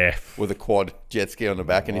yeah, with a quad jet ski on the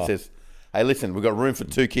back. And he says, "Hey, listen, we've got room for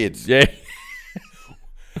 2 kids. yeah,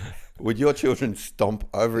 Would your children stomp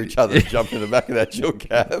over each other and jump in the back of that dual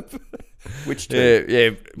cab? Which two?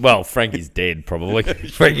 Yeah. Well, Frankie's dead probably.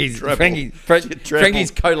 Frankie's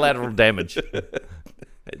collateral damage.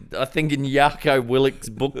 I think in Yarko Willick's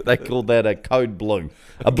book they called that a code blue,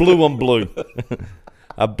 a blue on blue,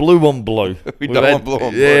 a blue on blue. We don't want blue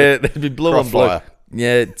on blue. Yeah, there'd be blue on blue. Crossfire.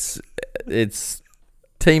 Yeah, it's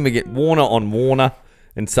team against Warner on Warner,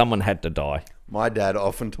 and someone had to die. My dad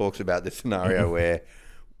often talks about this scenario where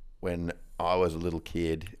when I was a little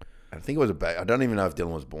kid, I think it was I don't even know if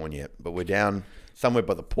Dylan was born yet, but we're down somewhere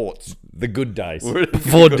by the ports. The good days.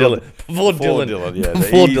 Before Dylan. Before Dylan. Yeah,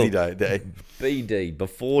 before the easy Dylan. day. BD.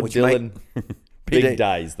 Before Which Dylan. Big BD.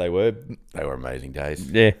 days they were. They were amazing days.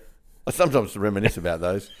 Yeah. I sometimes reminisce about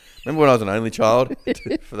those. Remember when I was an only child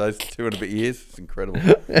for those 2 and a bit years? It's incredible.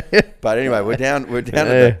 But anyway, we're down at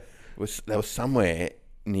there was somewhere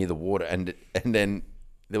near the water, and then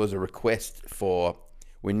there was a request for,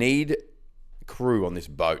 we need crew on this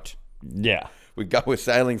boat. Yeah. We're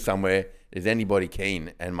sailing somewhere. Is anybody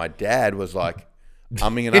keen? And my dad was like,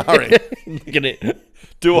 umming and ahhing. Look at it.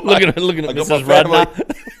 Looking at I got my Mrs. Radner.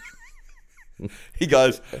 family. He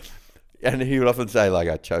goes, and he would often say, like,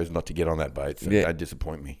 I chose not to get on that boat, so don't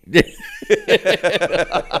disappoint me.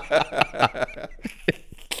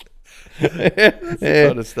 That's the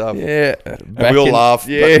kind of stuff. Yeah. And we all laughed.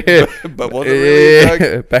 Yeah. But was it really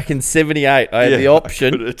a joke? Back in 78, I had the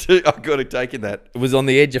option. I could have taken that. It was on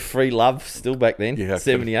the edge of free love still back then. Yeah,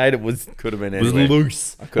 78, it was Could have been was anywhere.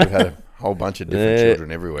 loose. I could have had a whole bunch of different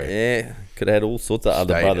children everywhere. Yeah. Could have had all sorts of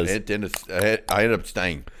other Stayed. brothers. I ended up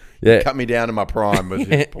staying. Yeah. Cut me down to my prime was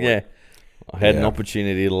his point. Yeah. I had an Yeah.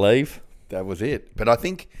 opportunity to leave. That was it. But I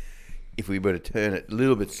think if we were to turn it a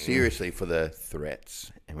little bit seriously for the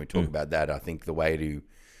threats, and we talk about that, I think the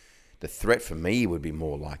threat for me would be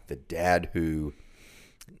more like the dad who,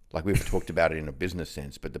 like we've talked about it in a business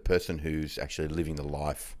sense, but the person who's actually living the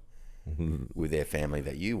life with their family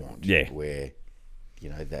that you want. Yeah. Where,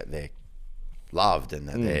 that they're loved and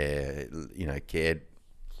that they're, cared.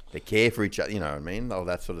 They care for each other, you know what I mean? All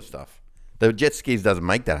that sort of stuff. The jet skis doesn't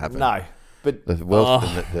make that happen. No. But The wealth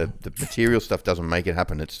and the material stuff doesn't make it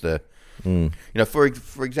happen. It's the,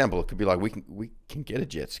 for example, it could be like we can get a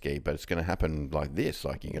jet ski, but it's going to happen like this.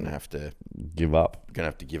 Like you're going to have to give up. You're going to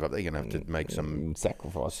have to give up. They're going to have to make some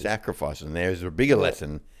Sacrifices. and there's a bigger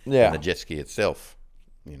lesson Yeah. than the jet ski itself.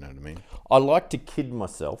 You know what I mean? I like to kid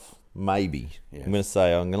myself, maybe. Yes.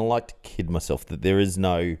 I'm going to like to kid myself that there is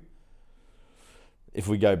no, if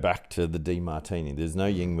we go back to the DeMartini, there's no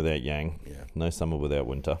yin without yang, no summer without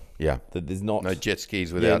winter. Yeah. That there's not No jet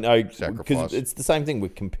skis without sacrifice. because it's the same thing. We're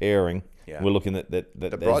comparing. Yeah. We're looking at that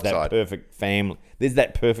there's bright that side. perfect family. There's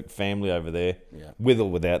that perfect family over there, Yeah. with or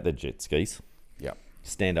without the jet skis. Yeah.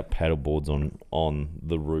 Stand up paddle boards on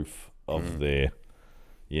the roof of their,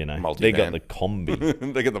 they got Multi-van. the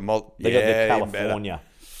combi. They got the They got the California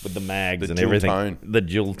with the mags The and dual everything. tone. The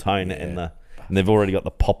dual tone and they've already got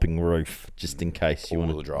the popping roof just in case you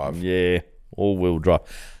want All-wheel drive. Yeah, all-wheel drive.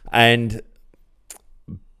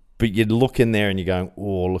 But you look in there and you're going,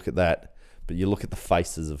 oh, look at that. But you look at the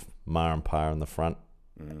faces of Ma and Pa in the front,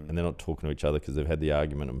 and they're not talking to each other because they've had the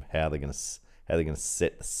argument of how they're going to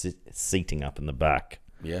set the seating up in the back.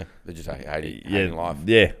 Yeah. They're just hating life.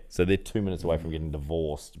 Yeah, so they're 2 minutes away from getting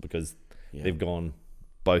divorced because they've gone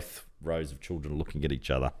both rows of children looking at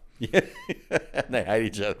each other. Yeah. And they hate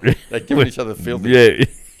each other. They give each other filthy. Yeah.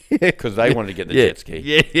 Because they wanted to get the jet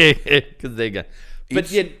ski. Yeah, because they're going.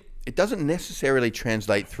 But It doesn't necessarily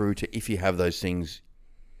translate through to if you have those things,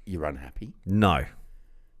 you're unhappy. no, I'm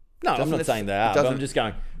Doesn't not it- saying they it are. But I'm doesn't- just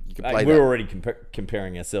going. can play We're that. already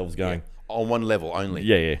comparing ourselves. Going. On one level only.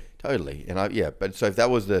 Yeah. Totally. And but so if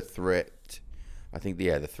that was the threat, I think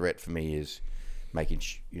the threat for me is making.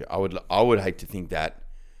 I would hate to think that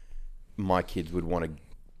my kids would want to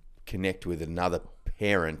connect with another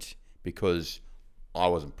parent because I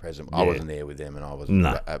wasn't present. I wasn't there with them, and I wasn't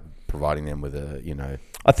providing them with a.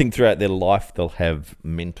 I think throughout their life they'll have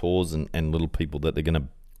mentors and little people that they're going to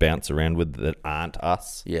bounce around with that aren't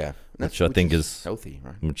us. Yeah, Which I think is healthy,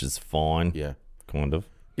 right? Which is fine. Yeah. Kind of.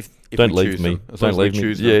 If Don't we leave choose me. them, as long Don't as we leave me.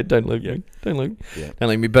 choose them. Yeah, don't leave me. Don't leave me. Yeah. Don't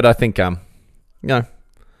leave me. But I think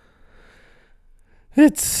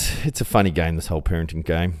it's a funny game, this whole parenting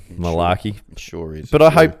game, malarkey. It sure is. But I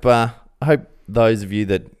hope those of you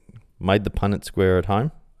that made the Punnett Square at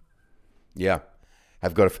home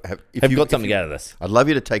have got if have you- got if something you- out of this. I'd love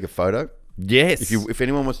you to take a photo Yes. If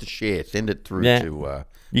anyone wants to share, send it through Yeah. to.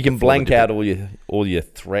 You can Before the blank Dipper. out all your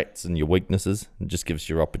threats and your weaknesses, and just give us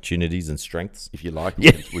your opportunities and strengths. If you like,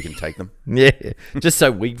 Yeah. we can take them. Yeah, just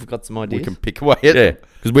so we've got some We ideas. can pick away at Yeah, them.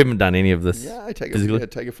 because we haven't done any of this. Yeah, take physically.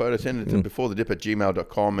 a photo, send it to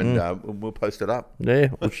beforethetip@gmail.com, and we'll post it up. Yeah,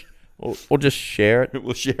 or just share it.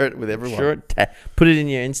 We'll share it with everyone. Share it. Put it in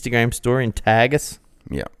your Instagram story and tag us.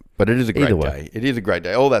 Yeah, but it is a great Either way. day. It is a great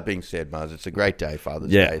day. All that being said, Mars, it's a great day. Father's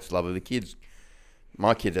Yeah. Day. It's lovely. The kids,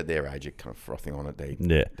 my kids at their age, are kind of frothing on it.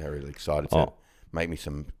 Yeah, They're really excited to Oh. make me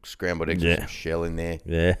some scrambled eggs Yeah. with some shell in there,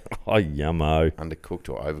 yeah. Oh, yummo. undercooked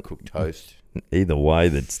or overcooked toast. Either way,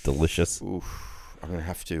 that's delicious. Oof, I'm gonna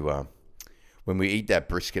have to when we eat that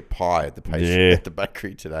brisket pie at the pastry Yeah. at the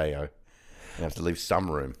bakery today. I have to leave some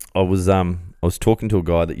room. I was talking to a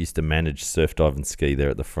guy that used to manage surf, dive, and ski there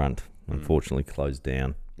at the front. Unfortunately, closed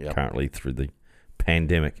down Yep. currently through the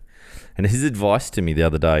pandemic. And his advice to me the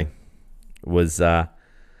other day was,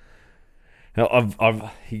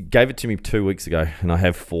 he gave it to me 2 weeks ago, and I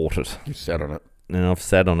have fought it, You sat on it. and I've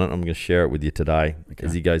sat on it. I'm going to share it with you today. Okay.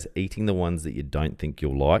 As he goes, eating the ones that you don't think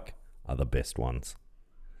you'll like are the best ones.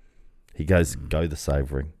 He goes, go the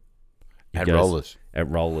savoury. He At goes, Rollers. At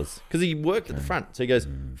Rollers. Because he worked at the front. So he goes,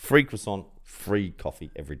 free croissant, free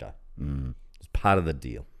coffee every day. It's part of the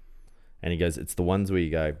deal. And he goes, it's the ones where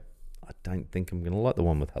you go, I don't think I'm going to like the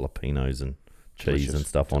one with jalapenos and cheese Delicious. and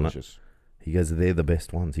stuff on it. Delicious. He goes, they're the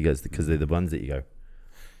best ones. He goes, because they're the ones that you go,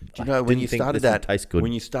 Do you know, when you started that that, tastes good.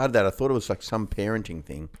 when you started that, I thought it was like some parenting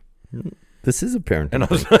thing. This is a parenting. And I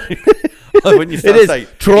thing. was like, when you It start is. saying,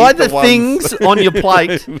 Try eat the ones- things on your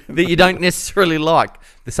plate that you don't necessarily like.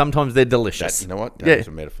 Sometimes they're That, delicious. you know what? That Yeah. is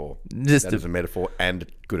a metaphor. Just That to- is a metaphor and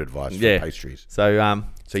good advice for Yeah. pastries. So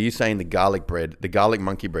So you're saying the garlic bread, the garlic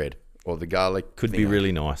monkey bread, or the garlic could be thing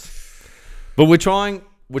really nice. But we're trying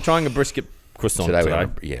a brisket croissant today.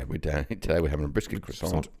 today. Today we're having a brisket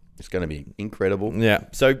croissant. It's going to be incredible. Yeah.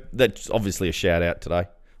 So that's obviously a shout out today.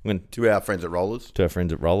 I'm going To our friends at Rollers to our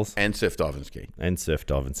friends at Rollers and Surf Dive and Ski. and Surf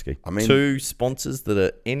Dive and Ski. I mean- 2 sponsors that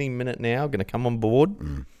are any minute now going to come on board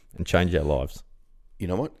and change our lives. You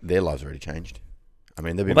know what? Their lives already changed. I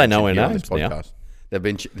mean, they've been Well, they know mentioned our here on this names now.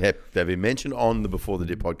 podcast. They've been mentioned on the Before the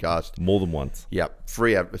Dip podcast. More than once. Yep,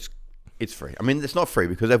 free. It's free. I mean, it's not free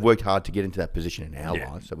because they've worked hard to get into that position in our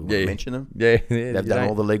lives. So we want to mention them. Yeah. They've done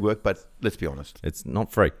all the legwork, but let's be honest, It's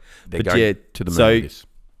not free. they're But going yeah, to the moon so with this.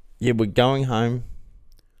 yeah, we're going home.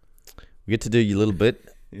 We get to do your little bit.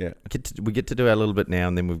 Yeah, We get to do our little bit now,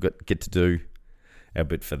 and then get to do our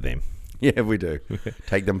bit for them. yeah, we do.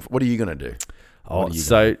 Take them. What are you going to do? Oh, What are you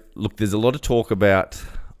so look, there's a lot of talk about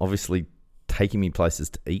obviously taking me places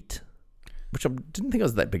to eat, which I didn't think I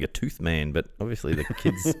was that big a tooth man, but obviously the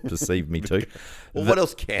kids perceive me too. Well, what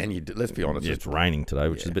else can you do? Let's be honest. Yeah, it's raining today,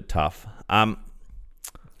 which is a bit tough.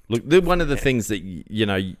 Look, one of the things that, you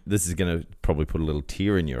know, this is going to probably put a little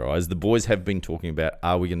tear in your eyes. The boys have been talking about,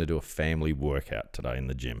 are we going to do a family workout today in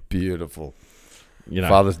the gym? Beautiful. You know,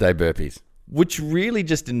 Father's Day burpees. which really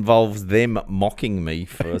just involves them mocking me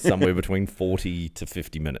for somewhere between 40 to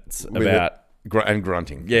 50 minutes With about, and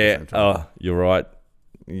grunting. at the yeah, same time. oh, you're right.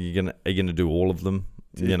 Are you gonna do all of them?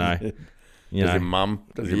 You know, Does your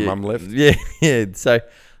mum lift? Yeah, yeah.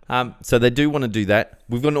 So they do want to do that.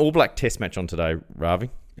 We've got an All Black Test match on today, Ravi.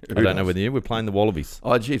 I don't know knows? whether you. We're playing the Wallabies.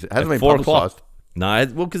 Oh, jeez, it hasn't At been 4 o'clock. publicised. No,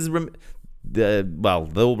 well, because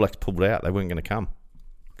the All Blacks pulled out. They weren't going to come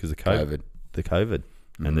because of COVID. The COVID,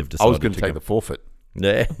 and they've decided. I was going to take the forfeit.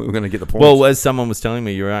 Yeah. We were going to get the points. Well, as someone was telling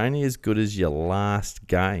me, you're only as good as your last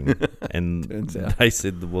game, and Turns out. they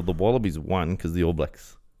said, well, the Wallabies won because the All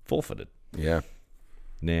Blacks forfeited. yeah,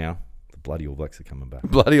 Now the bloody All Blacks are coming back.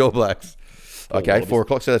 bloody All Blacks. Okay, Wallabies. 4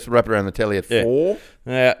 o'clock. So let's wrap it around the telly at 4.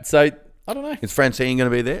 Yeah. So I don't know. Is Francine going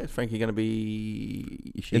to be there? Is Frankie going to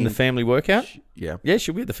be is she In the family workout, Yeah, yeah,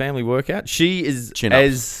 she'll be at the family workout. She is Chin-ups.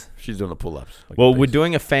 as she's doing the pull-ups. like well. a We're beast.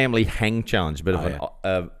 doing a family hang challenge, bit of Oh,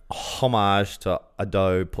 a homage to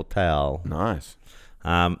Ado Portal. Nice.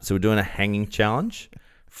 So we're doing a hanging challenge.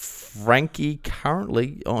 Frankie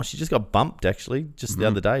currently, she just got bumped actually just the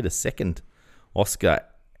other day to second. Oscar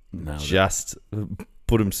No, just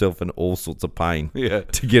put himself in all sorts of pain yeah.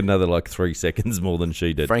 to get another like 3 seconds more than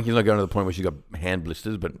she did. Frankie's not going to the point where she's got hand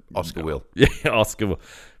blisters, but Oscar will. Yeah, Oscar. Will.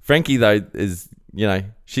 Frankie though is,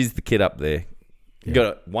 she's the kid up there. You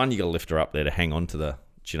got to lift her up there to hang on to the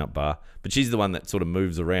chin up bar, but she's the one that sort of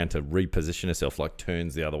moves around to reposition herself, like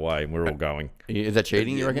turns the other way, and we're all going. Is that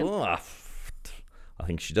cheating, you reckon? I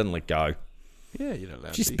think she doesn't let go. Yeah, you don't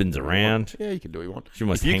know. She spins around. Yeah, you can do what you want. She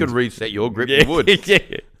almost If you hangs- could reset your grip, Yeah, you would.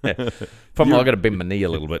 yeah. Probably I got to bend my knee a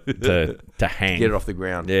little bit to hang. Get it off the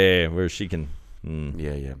ground. Yeah, where she can.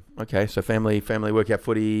 Yeah. Okay, so family workout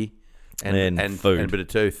footy. And food. and a bit of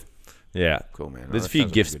tooth. Yeah. Cool, man. There's Oh, a that few sounds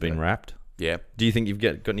like gifts good been day. wrapped. Yeah. Do you think you've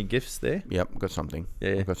got any gifts there? Yep, got something.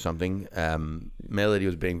 Yeah. Got something. Melody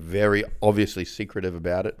was being very obviously secretive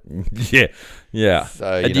about it. Yeah. Yeah.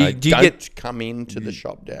 So, do you don't get come into the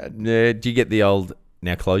shop, Dad. Yeah, do you get the old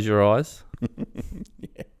now close your eyes?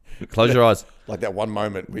 Close your eyes. Like that one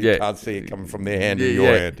moment where Yeah. you can't see it coming from their hand to Yeah,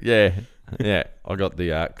 your hand. Yeah. I got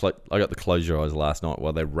the close your eyes last night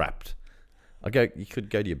while they wrapped. You could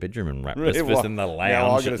go to your bedroom and wrap this Really? first in the Now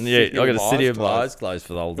lounge. I gotta Yeah, sit I here got to with sit my here eyes with my eyes closed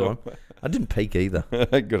for the whole time. I didn't peek either.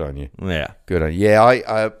 Good on you. Yeah. Good on you.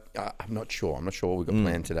 Yeah, I'm not sure. I'm not sure what we've got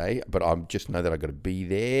planned today, but I just know that I got to be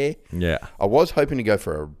there. Yeah. I was hoping to go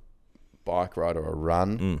for a bike ride or a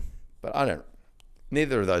run, but I don't.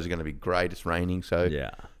 Neither of those are going to be great. It's raining, so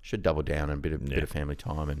Yeah. should double down on a bit of family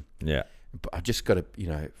time. And Yeah. but I just got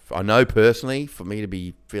to, I know personally, for me to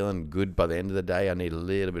be feeling good by the end of the day, I need a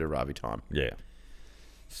little bit of Ravi time. Yeah.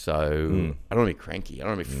 So I don't want to be cranky. I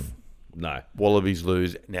don't want to be No. Wallabies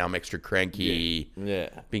lose. Now I'm extra cranky. Yeah.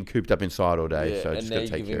 Being cooped up inside all day, so I and just now got to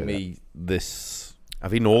you're take care giving of that. me this.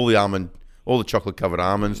 I've eaten all the chocolate covered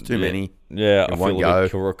almonds. Too many. Yeah, In I one feel go. a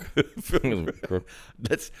bit crook.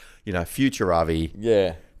 That's future Ravi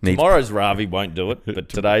Yeah. Needs- Tomorrow's Ravi won't do it, but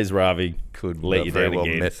today's Ravi could let you very down well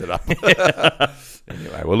again. mess it up.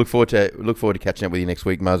 Anyway, we'll look forward to catching up with you next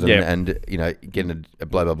week, Muzz, and getting a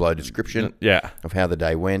blow by blow description Yeah. of how the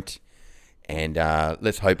day went. And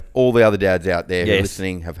let's hope all the other dads out there who are Yes.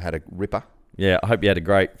 listening have had a ripper. Yeah, I hope you had a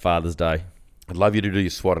great Father's Day. I'd love you to do your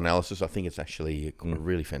SWOT analysis. I think it's actually a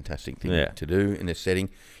really fantastic thing to do in this setting.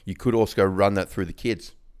 You could also run that through the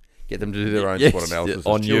kids. Get them to do their own SWOT analysis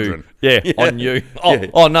on as you. children. Yeah, on you. Oh, Yeah.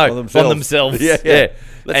 oh no, On themselves. on themselves. Yeah, Yeah. yeah.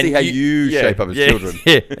 Let's see how you shape up as children.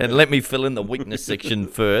 Yeah, and let me fill in the weakness section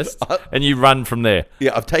first, and you run from there.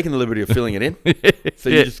 Yeah, I've taken the liberty of filling it in. So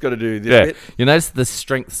Yeah. you just got to do this Yeah, bit. you notice the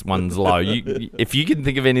strengths one's low. If you can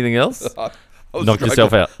think of anything else, I was knock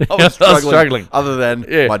yourself out. I was struggling. struggling. Other than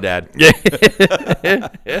Yeah. my dad.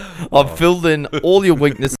 I've filled in all your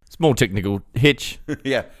weakness. Small technical hitch,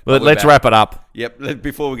 Yeah. but we're let's back. wrap it up. Yep.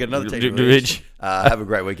 Before we get another Do- technical do hitch, hitch. have a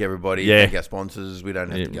great week, everybody. Yeah. Thank our sponsors. We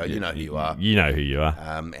don't have to go. You know who you are. You know who you are.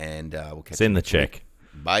 And we'll catch Send you the next week. check.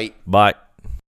 Bye. Bye.